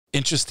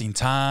Interesting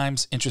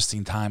times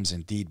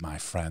indeed, my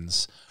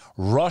friends.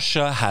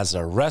 Russia has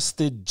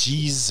arrested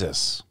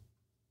Jesus.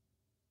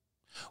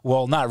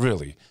 Well, not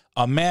really.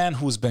 A man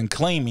who's been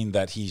claiming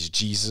that he's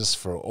Jesus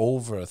for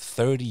over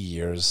 30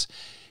 years.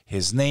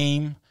 His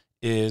name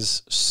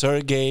is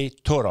Sergey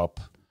Torop.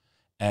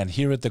 And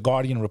here at The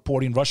Guardian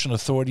reporting, Russian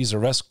authorities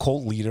arrest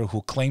cult leader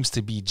who claims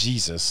to be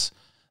Jesus.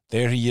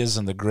 There he is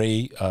in the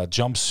gray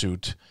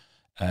jumpsuit.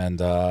 And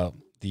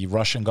the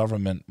Russian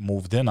government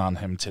moved in on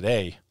him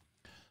today.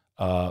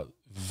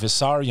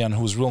 Vissarion,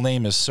 whose real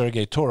name is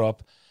Sergey Torop,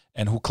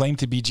 and who claimed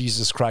to be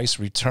Jesus Christ,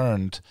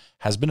 returned,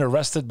 has been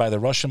arrested by the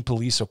Russian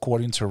police,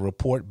 according to a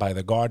report by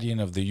The Guardian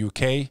of the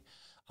UK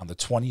on the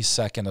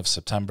 22nd of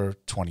September,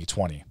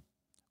 2020.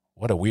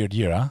 What a weird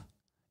year, huh?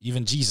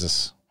 Even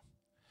Jesus.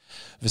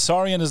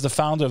 Vissarion is the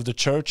founder of the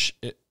church,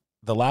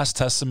 the Last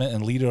Testament,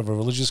 and leader of a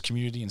religious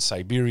community in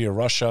Siberia,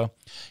 Russia.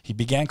 He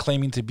began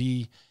claiming to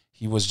be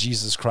he was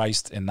Jesus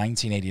Christ in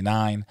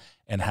 1989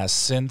 and has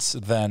since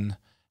then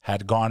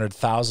had garnered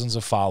thousands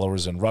of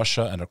followers in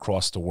Russia and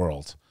across the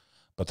world.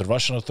 But the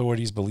Russian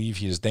authorities believe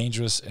he is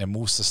dangerous and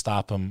moves to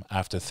stop him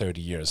after 30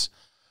 years.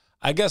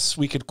 I guess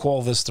we could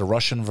call this the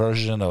Russian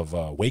version of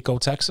Waco,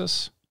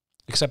 Texas,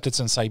 except it's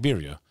in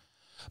Siberia.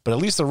 But at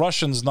least the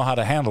Russians know how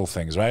to handle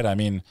things, right? I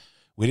mean,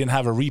 we didn't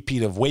have a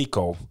repeat of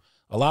Waco.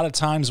 A lot of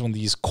times when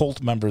these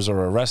cult members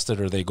are arrested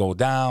or they go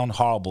down,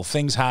 horrible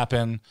things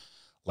happen,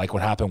 like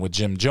what happened with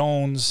Jim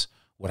Jones,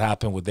 what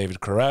happened with David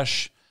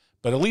Koresh.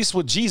 But at least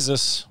with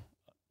Jesus,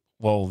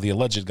 well, the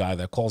alleged guy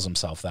that calls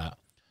himself that,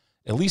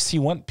 at least he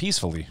went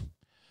peacefully.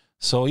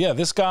 So, yeah,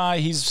 this guy,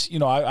 he's, you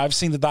know, I've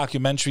seen the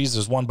documentaries.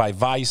 There's one by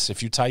Vice.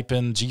 If you type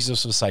in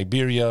Jesus of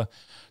Siberia,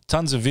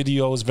 tons of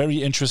videos,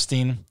 very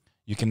interesting.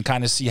 You can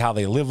kind of see how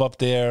they live up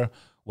there,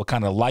 what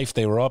kind of life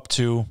they were up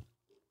to.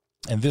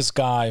 And this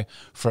guy,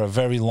 for a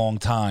very long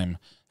time,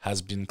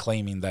 has been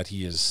claiming that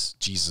he is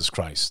Jesus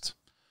Christ.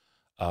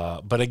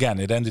 But again,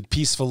 it ended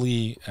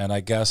peacefully, and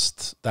I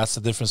guess that's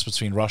the difference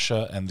between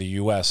Russia and the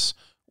U.S.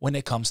 when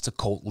it comes to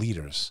cult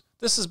leaders.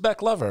 This is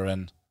Beck Lover,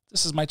 and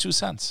this is my 2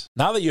 cents.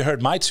 Now that you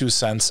heard my 2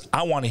 cents,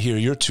 I want to hear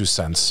your 2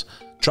 cents.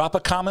 Drop a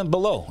comment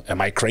below.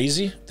 Am I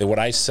crazy? Did what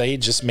I say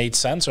just made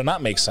sense or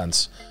not make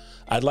sense?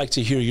 I'd like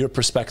to hear your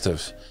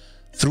perspective.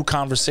 Through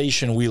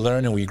conversation, we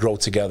learn and we grow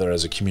together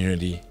as a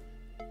community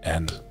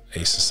and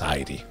a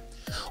society.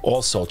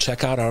 Also,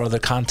 check out our other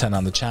content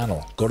on the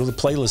channel. Go to the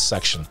playlist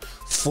section.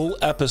 Full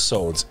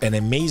episodes, an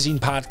amazing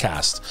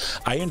podcast.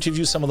 I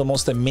interview some of the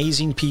most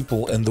amazing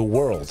people in the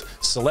world.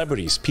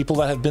 Celebrities, people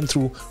that have been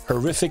through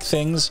horrific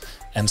things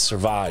and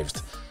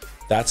survived.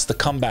 That's the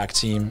Comeback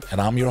Team,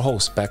 and I'm your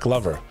host, Beck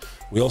Lover.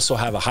 We also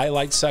have a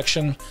highlight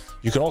section.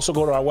 You can also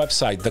go to our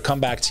website,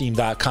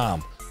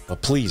 thecomebackteam.com.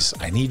 But please,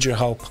 I need your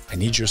help. I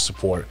need your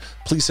support.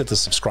 Please hit the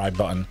subscribe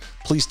button.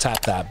 Please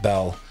tap that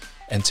bell.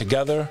 And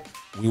together,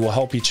 we will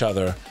help each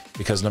other,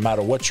 because no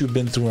matter what you've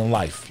been through in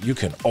life, you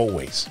can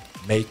always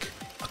make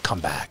a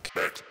comeback.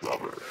 Beck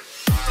Lover.